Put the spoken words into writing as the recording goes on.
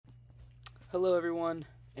Hello, everyone,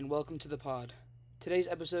 and welcome to the pod. Today's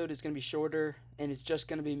episode is going to be shorter, and it's just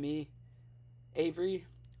going to be me. Avery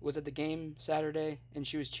was at the game Saturday, and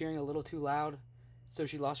she was cheering a little too loud, so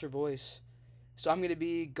she lost her voice. So I'm going to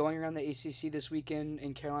be going around the ACC this weekend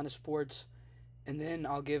in Carolina sports, and then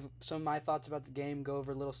I'll give some of my thoughts about the game, go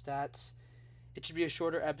over little stats. It should be a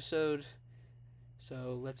shorter episode,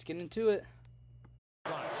 so let's get into it.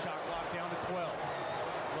 Shot clock down to 12.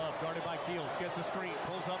 Love guarded by Fields, gets a screen,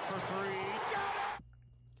 pulls up for three.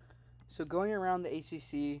 So going around the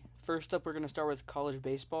ACC, first up we're going to start with college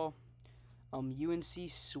baseball. UNC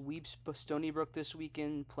sweeps Stony Brook this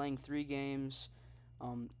weekend, playing 3 games.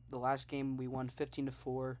 The last game we won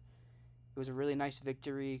 15-4. It was a really nice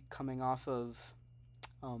victory coming off of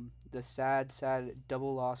the sad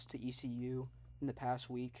double loss to ECU in the past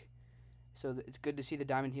week. So it's good to see the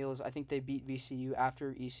Diamond Heels. I think they beat VCU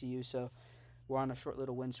after ECU, so we're on a short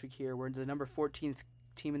little win streak here. We're the number 14th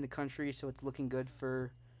team in the country, so it's looking good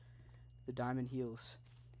for the Diamond Heels.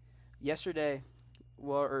 Yesterday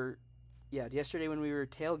when we were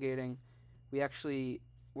tailgating, we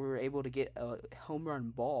were able to get a home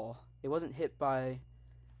run ball. It wasn't hit by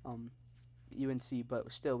UNC, but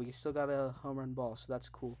still, we still got a home run ball, so that's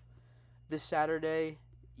cool. This Saturday,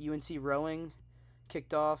 UNC rowing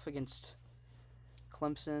kicked off against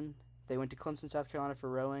Clemson. They went to Clemson, South Carolina for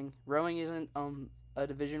rowing. Rowing isn't a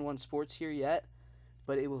Division I sports here yet,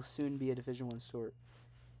 but it will soon be a Division I sport.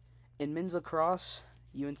 In men's lacrosse,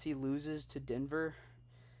 UNC loses to Denver,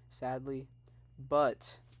 sadly,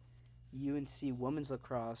 but UNC women's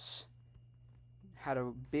lacrosse had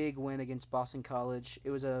a big win against Boston College. It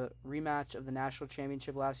was a rematch of the national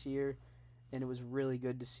championship last year, and it was really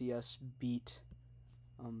good to see us beat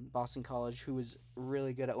Boston College, who was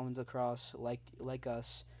really good at women's lacrosse, like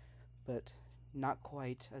us, but not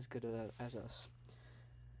quite as good as us.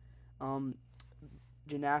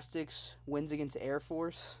 Gymnastics wins against Air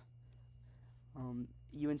Force.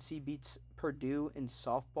 UNC beats Purdue in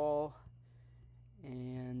softball,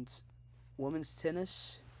 and women's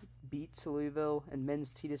tennis beats Louisville, and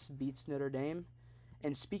men's tennis beats Notre Dame.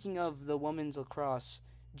 And speaking of the women's lacrosse,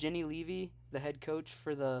 Jenny Levy, the head coach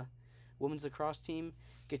for the women's lacrosse team,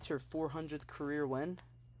 gets her 400th career win.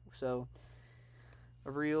 So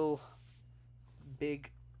a real big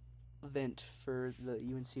event for the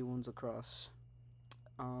UNC women's lacrosse.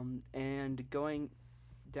 And going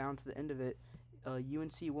down to the end of it,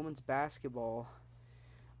 UNC women's basketball,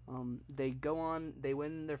 they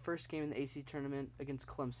win their first game in the AC tournament against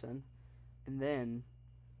Clemson, and then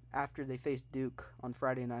after they face Duke on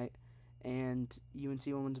Friday night, and UNC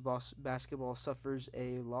women's basketball suffers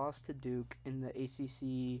a loss to Duke in the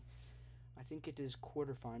ACC, I think it is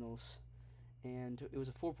quarterfinals, and it was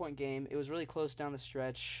a 4-point game. It was really close down the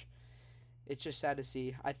stretch. It's just sad to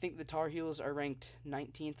see. I think the Tar Heels are ranked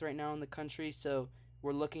 19th right now in the country, so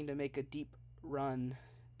we're looking to make a deep run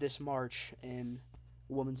this March in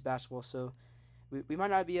women's basketball. So we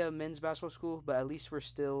might not be a men's basketball school, but at least we're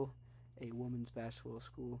still a women's basketball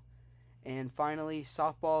school. And finally,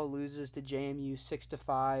 softball loses to JMU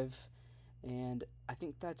 6-5, and I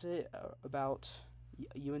think that's it about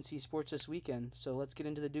UNC sports this weekend. So let's get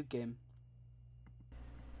into the Duke game.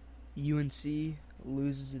 UNC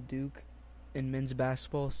loses to Duke in men's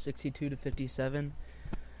basketball 62-57.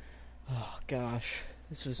 Oh gosh,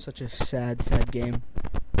 this was such a sad game.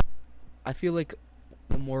 I feel like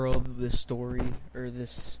the moral of this story, or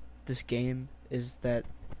this game, is that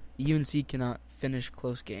UNC cannot finish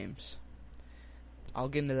close games. I'll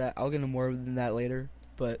get into that. I'll get into more than that later.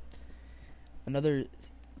 But another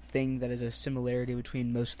thing that is a similarity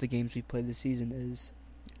between most of the games we've played this season is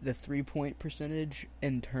the 3-point percentage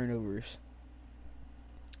and turnovers.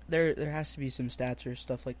 There has to be some stats or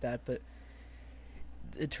stuff like that, but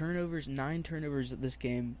the turnovers, 9 turnovers at this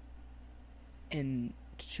game, and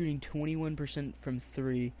shooting 21% from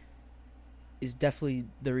 3 is definitely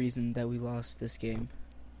the reason that we lost this game.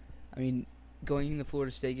 I mean, going in the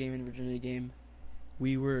Florida State game and Virginia game,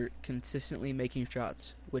 we were consistently making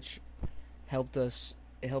shots, which helped us.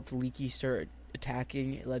 It helped Leaky start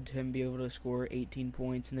attacking. It led to him be able to score 18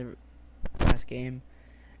 points in the last game.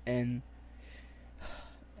 And,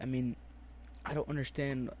 I mean, I don't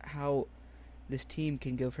understand how this team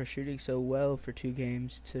can go from shooting so well for 2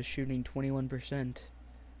 games to shooting 21%.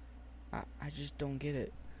 I just don't get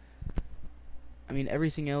it. I mean,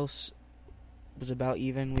 everything else was about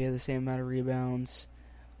even. We had the same amount of rebounds.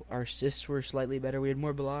 Our assists were slightly better. We had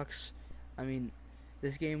more blocks. I mean,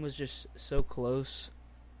 this game was just so close.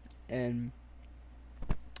 And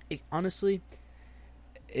honestly,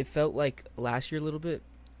 it felt like last year a little bit,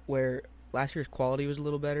 where last year's quality was a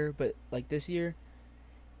little better, but like this year,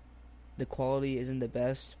 the quality isn't the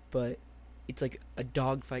best, but it's like a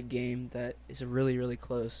dogfight game that is really, really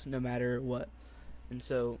close no matter what. And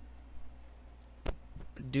so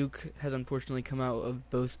Duke has unfortunately come out of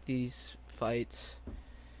both these fights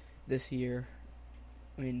this year.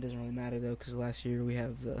 I mean, it doesn't really matter though, because last year we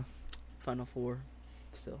have the Final Four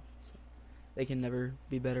still. So they can never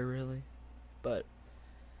be better, really. But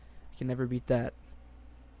you can never beat that.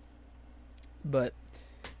 But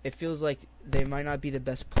it feels like they might not be the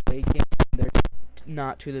best play game. They're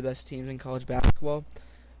not two of the best teams in college basketball.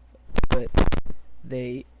 But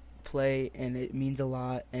they play, and it means a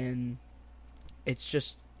lot, and it's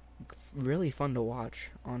just really fun to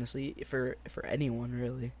watch, honestly, for anyone,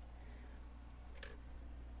 really.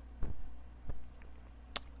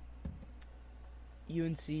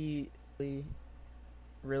 UNC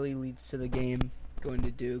really leads to the game going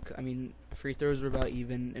to Duke. I mean, free throws were about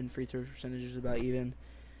even, and free throw percentages were about even.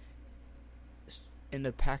 In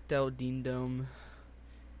a packed out Dean Dome,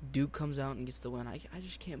 Duke comes out and gets the win. I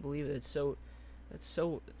just can't believe it. That's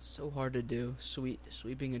so hard to do.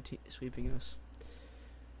 Sweeping us.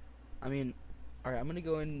 I mean, all right. I'm gonna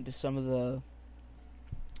go into some of the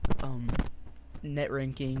net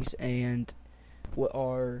rankings and what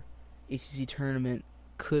our ACC tournament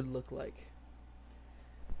could look like.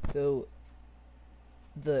 So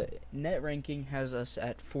the net ranking has us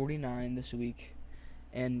at 49 this week,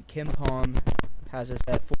 and Kim Pom has us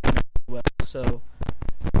at 49 as well. So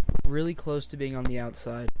really close to being on the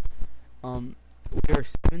outside. We are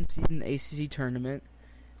 7 seed in the ACC tournament,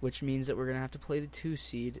 which means that we're gonna have to play the 2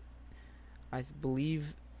 seed. I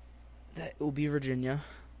believe that it will be Virginia.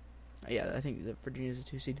 Yeah, I think that Virginia is the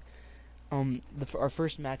 2 seed. Our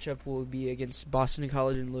first matchup will be against Boston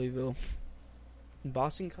College and Louisville.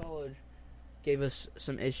 Boston College gave us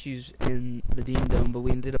some issues in the Dean Dome, but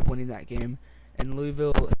we ended up winning that game. And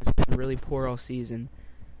Louisville has been really poor all season,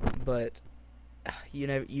 but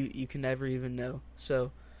you can never even know.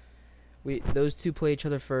 So those two play each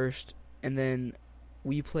other first, and then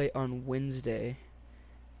we play on Wednesday.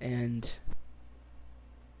 And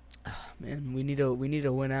man, we need to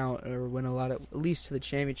win out, or win at least to the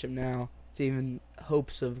championship now, to even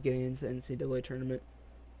hopes of getting into the NCAA tournament.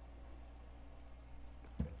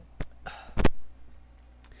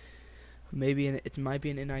 Maybe it might be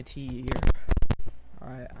an NIT year.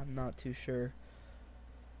 I'm not too sure.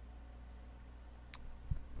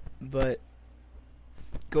 But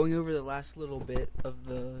going over the last little bit of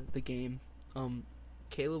the game,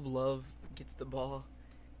 Caleb Love gets the ball,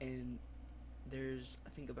 and there's I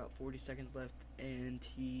think about 40 seconds left, and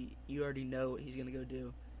you already know what he's gonna go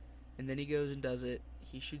do, and then he goes and does it.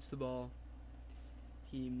 He shoots the ball.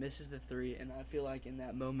 He misses the 3, and I feel like in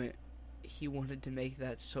that moment he wanted to make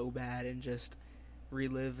that so bad and just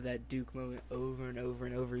relive that Duke moment over and over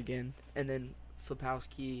and over again. And then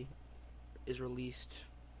Flipowski is released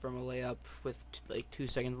from a layup with 2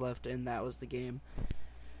 seconds left, and that was the game.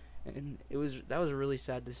 And that was really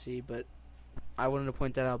sad to see, but I wanted to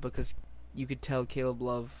point that out because you could tell Caleb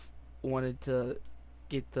Love wanted to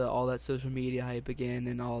get all that social media hype again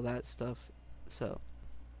and all that stuff. So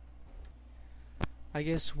I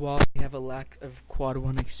guess while we have a lack of Quad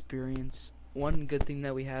 1 experience, one good thing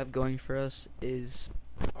that we have going for us is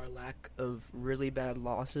our lack of really bad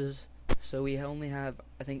losses. So we only have,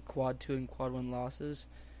 I think, Quad 2 and Quad 1 losses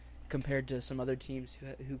compared to some other teams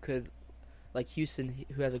who could, like Houston,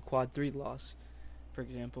 who has a Quad 3 loss, for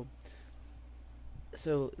example.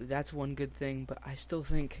 So that's one good thing, but I still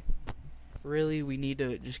think really we need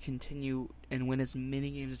to just continue and win as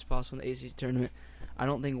many games as possible in the ACC tournament. I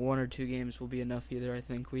don't think 1 or 2 games will be enough either. I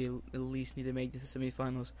think we at least need to make the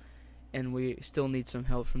semifinals, and we still need some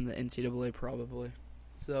help from the NCAA probably.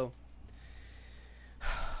 So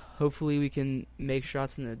hopefully we can make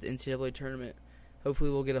shots in the NCAA tournament. Hopefully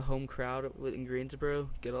we'll get a home crowd in Greensboro,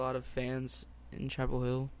 get a lot of fans in Chapel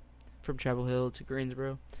Hill, from Chapel Hill to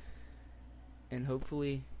Greensboro, and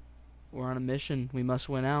hopefully we're on a mission. We must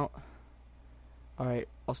win out. All right,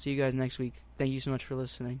 I'll see you guys next week. Thank you so much for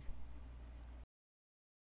listening.